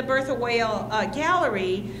in the Bertha Whale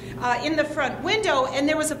Gallery in the front window, and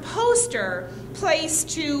there was a poster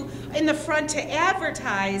placed in the front to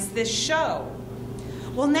advertise this show.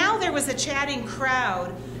 Well, now there was a chatting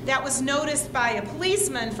crowd that was noticed by a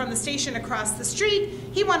policeman from the station across the street.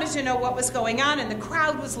 He wanted to know what was going on, and the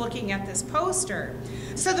crowd was looking at this poster.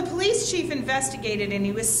 So the police chief investigated, and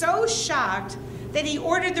he was so shocked that he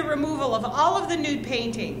ordered the removal of all of the nude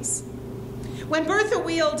paintings. When Bertha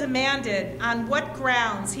Wheel demanded on what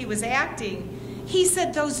grounds he was acting, he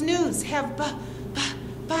said, "Those nudes have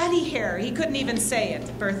body hair." He couldn't even say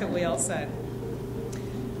it, Bertha Wheel said.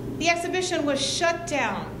 The exhibition was shut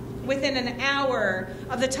down within an hour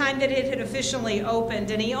of the time that it had officially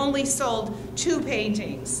opened, and he only sold 2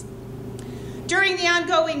 paintings. During the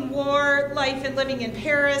ongoing war, life and living in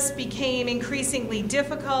Paris became increasingly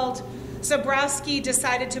difficult. Zabrowski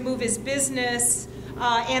decided to move his business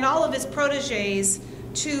and all of his proteges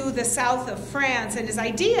to the south of France, and his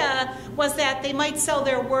idea was that they might sell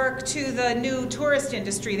their work to the new tourist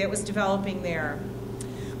industry that was developing there.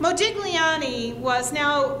 Modigliani was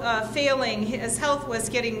now failing. His health was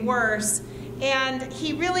getting worse, and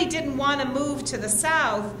he really didn't want to move to the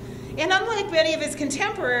south. And unlike many of his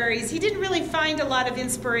contemporaries, he didn't really find a lot of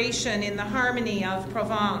inspiration in the harmony of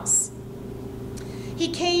Provence. He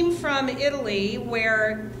came from Italy,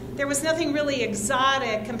 where there was nothing really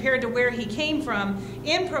exotic compared to where he came from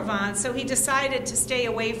in Provence, so he decided to stay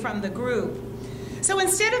away from the group. So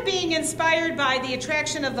instead of being inspired by the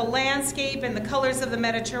attraction of the landscape and the colors of the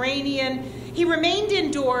Mediterranean, he remained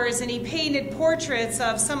indoors and he painted portraits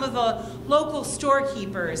of some of the local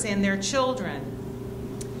storekeepers and their children.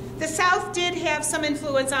 The South did have some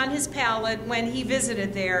influence on his palette when he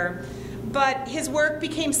visited there, but his work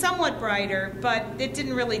became somewhat brighter, but it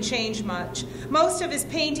didn't really change much. Most of his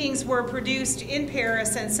paintings were produced in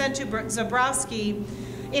Paris and sent to Zabrowski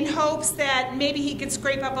in hopes that maybe he could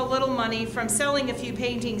scrape up a little money from selling a few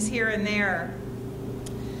paintings here and there.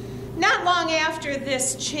 Not long after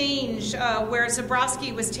this change, where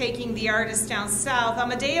Zabrowski was taking the artists down south,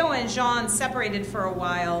 Amedeo and Jean separated for a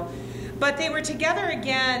while, but they were together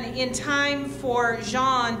again in time for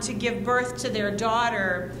Jean to give birth to their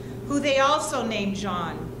daughter, who they also named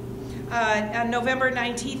Jean, on November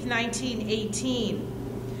 19th, 1918.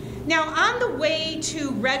 Now, on the way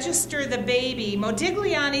to register the baby,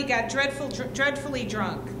 Modigliani got dreadfully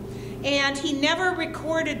drunk, and he never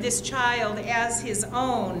recorded this child as his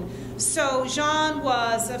own, so Jean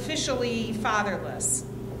was officially fatherless.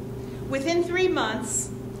 Within 3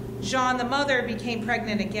 months, Jean, the mother, became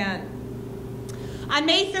pregnant again. On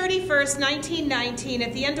May 31st, 1919,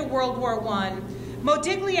 at the end of World War I,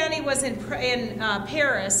 Modigliani was in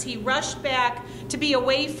Paris. He rushed back to be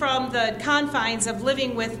away from the confines of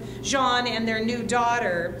living with Jean and their new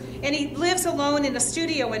daughter. And he lives alone in a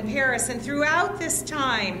studio in Paris. And throughout this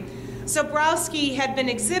time, Zabrowski had been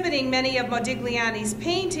exhibiting many of Modigliani's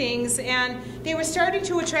paintings, and they were starting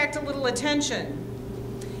to attract a little attention.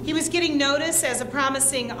 He was getting noticed as a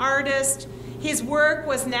promising artist. His work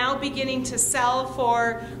was now beginning to sell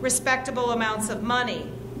for respectable amounts of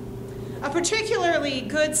money. A particularly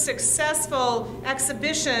good, successful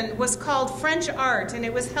exhibition was called French Art, and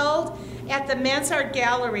it was held at the Mansard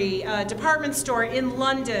Gallery department store in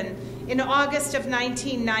London in August of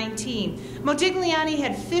 1919. Modigliani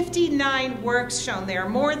had 59 works shown there,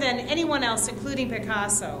 more than anyone else, including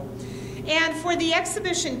Picasso. And for the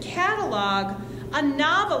exhibition catalog, a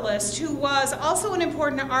novelist who was also an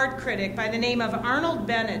important art critic by the name of Arnold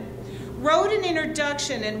Bennett wrote an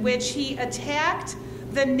introduction in which he attacked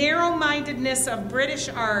the narrow-mindedness of British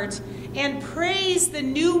art and praised the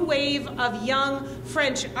new wave of young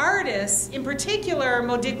French artists, in particular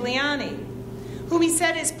Modigliani, whom he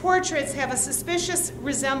said his portraits have a suspicious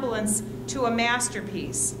resemblance to a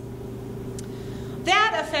masterpiece.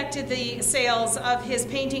 That affected the sales of his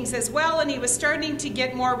paintings as well, and he was starting to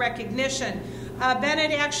get more recognition.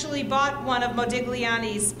 Bennett actually bought one of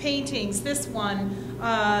Modigliani's paintings, this one,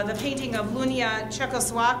 the painting of Lunia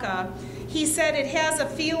Czechoslovaka. He said it has a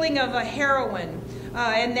feeling of a heroine,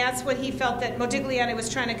 and that's what he felt that Modigliani was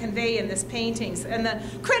trying to convey in this paintings. And the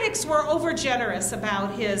critics were overgenerous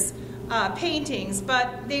about his paintings,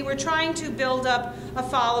 but they were trying to build up a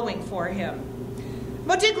following for him.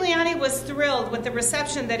 Modigliani was thrilled with the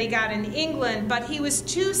reception that he got in England, but he was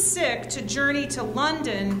too sick to journey to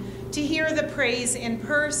London to hear the praise in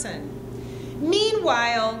person.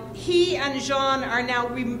 Meanwhile, he and Jean are now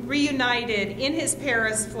reunited in his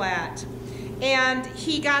Paris flat, and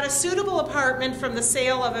he got a suitable apartment from the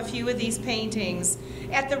sale of a few of these paintings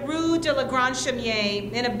at the Rue de la Grande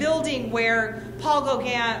Chaumière, in a building where Paul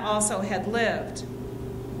Gauguin also had lived.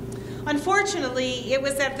 Unfortunately, it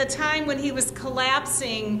was at the time when he was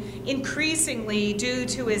collapsing increasingly due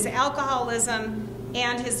to his alcoholism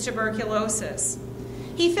and his tuberculosis.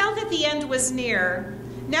 He felt that the end was near.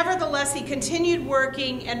 Nevertheless, he continued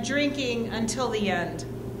working and drinking until the end.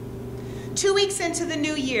 2 weeks into the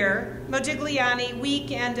new year, Modigliani,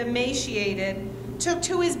 weak and emaciated, took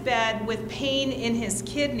to his bed with pain in his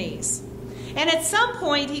kidneys. And at some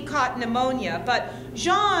point, he caught pneumonia, but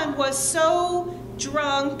Jean was so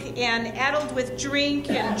drunk and addled with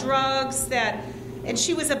drink and drugs and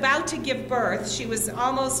she was about to give birth, she was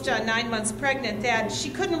almost 9 months pregnant, that she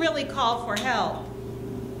couldn't really call for help.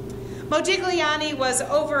 Modigliani was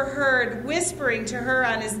overheard whispering to her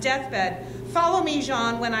on his deathbed, "Follow me,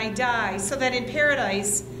 Jean, when I die, so that in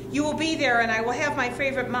paradise you will be there and I will have my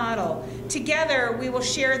favorite model. Together we will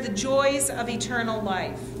share the joys of eternal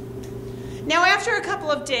life." Now, after a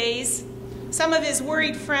couple of days, some of his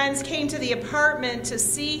worried friends came to the apartment to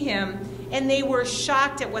see him, and they were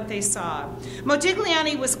shocked at what they saw.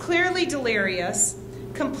 Modigliani was clearly delirious,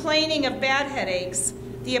 complaining of bad headaches.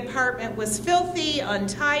 The apartment was filthy,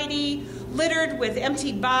 untidy, littered with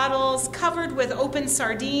empty bottles, covered with open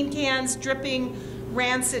sardine cans, dripping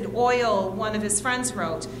rancid oil, one of his friends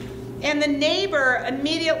wrote. And the neighbor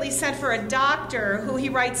immediately sent for a doctor who, he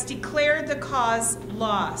writes, declared the cause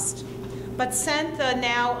lost, but sent the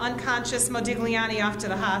now unconscious Modigliani off to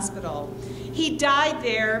the hospital. He died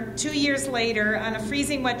there 2 years later on a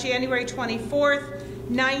freezing wet January 24th,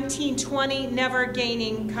 1920, never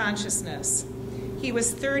gaining consciousness. He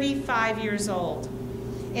was 35 years old,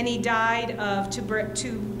 and he died of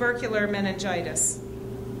tubercular meningitis.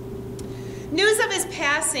 News of his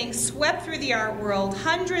passing swept through the art world.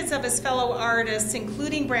 Hundreds of his fellow artists,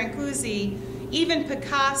 including Brancusi, even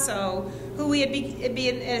Picasso, who he had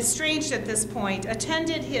been estranged at this point,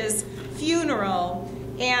 attended his funeral,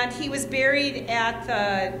 and he was buried at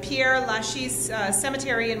the Père Lachaise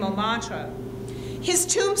cemetery in Montmartre. His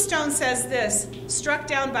tombstone says this: "Struck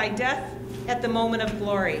down by death at the moment of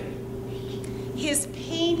glory." His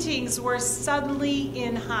paintings were suddenly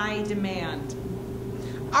in high demand.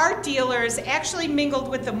 Art dealers actually mingled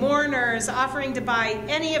with the mourners, offering to buy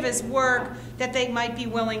any of his work that they might be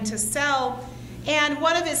willing to sell. And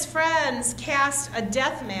one of his friends cast a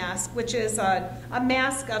death mask, which is a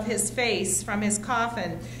mask of his face from his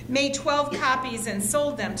coffin, made 12 copies and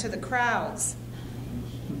sold them to the crowds.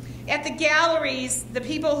 At the galleries, the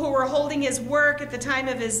people who were holding his work at the time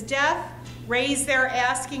of his death raised their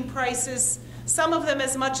asking prices, some of them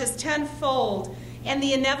as much as tenfold, and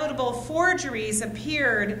the inevitable forgeries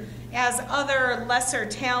appeared as other lesser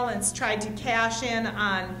talents tried to cash in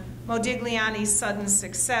on Modigliani's sudden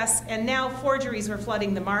success, and now forgeries were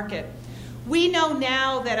flooding the market. We know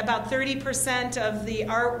now that about 30% of the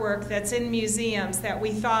artwork that's in museums that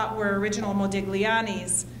we thought were original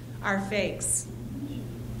Modigliani's are fakes.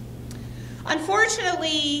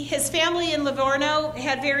 Unfortunately, his family in Livorno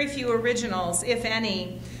had very few originals, if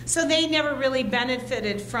any, so they never really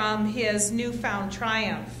benefited from his newfound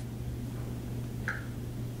triumph.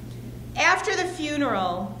 After the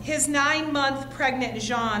funeral, his 9-month pregnant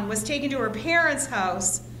Jeanne was taken to her parents'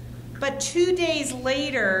 house, but 2 days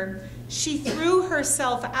later, she threw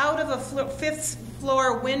herself out of a 5th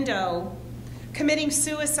floor window, committing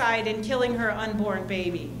suicide and killing her unborn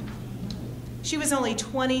baby. She was only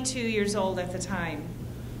 22 years old at the time.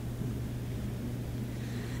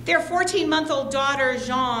 Their 14-month-old daughter,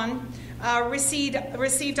 Jeanne,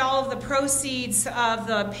 received all of the proceeds of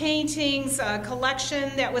the paintings, a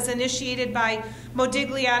collection that was initiated by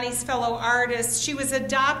Modigliani's fellow artists. She was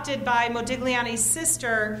adopted by Modigliani's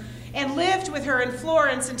sister and lived with her in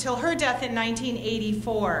Florence until her death in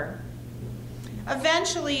 1984.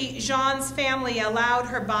 Eventually, Jeanne's family allowed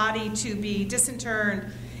her body to be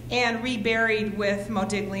disinterred and reburied with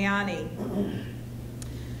Modigliani.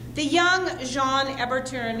 The young Jeanne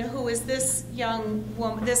Ebertern, who is this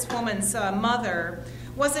woman's mother,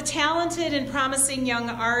 was a talented and promising young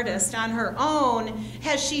artist on her own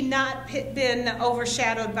had she not been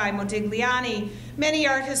overshadowed by Modigliani. Many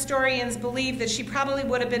art historians believe that she probably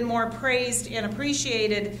would have been more praised and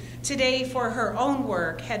appreciated today for her own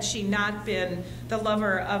work had she not been the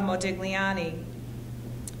lover of Modigliani.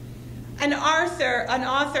 An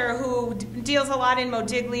author who deals a lot in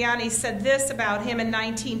Modigliani said this about him in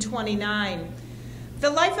 1929. The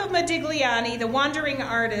life of Modigliani, the wandering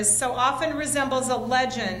artist, so often resembles a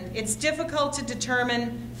legend. It's difficult to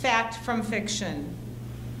determine fact from fiction.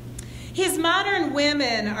 His modern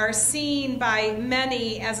women are seen by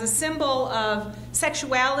many as a symbol of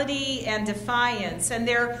sexuality and defiance, and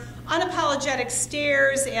their unapologetic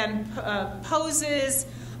stares and poses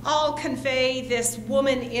all convey this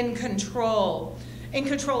woman in control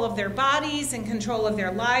of their bodies, in control of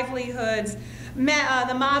their livelihoods.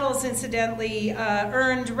 The models, incidentally,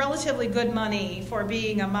 earned relatively good money for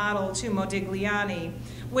being a model to Modigliani,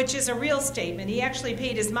 which is a real statement. He actually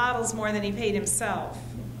paid his models more than he paid himself.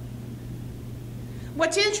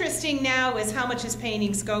 What's interesting now is how much his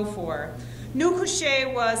paintings go for. Nu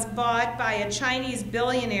Couché was bought by a Chinese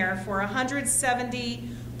billionaire for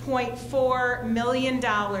 $170.4 million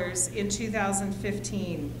in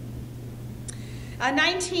 2015. A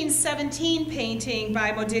 1917 painting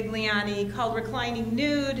by Modigliani called Reclining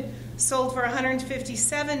Nude sold for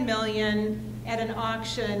 $157 million at an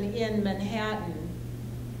auction in Manhattan.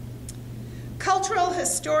 Cultural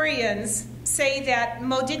historians say that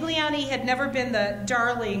Modigliani had never been the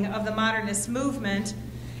darling of the modernist movement,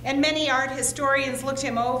 and many art historians looked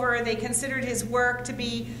him over. They considered his work to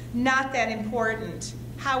be not that important.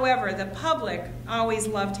 However, the public always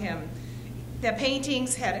loved him. The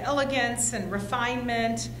paintings had elegance and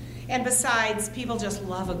refinement, and besides, people just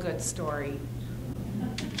love a good story.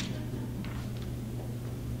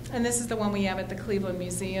 And this is the one we have at the Cleveland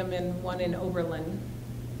Museum and one in Oberlin.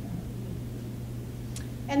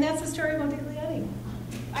 And that's the story of Modigliani.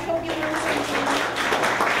 I hope you learned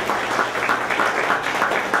something.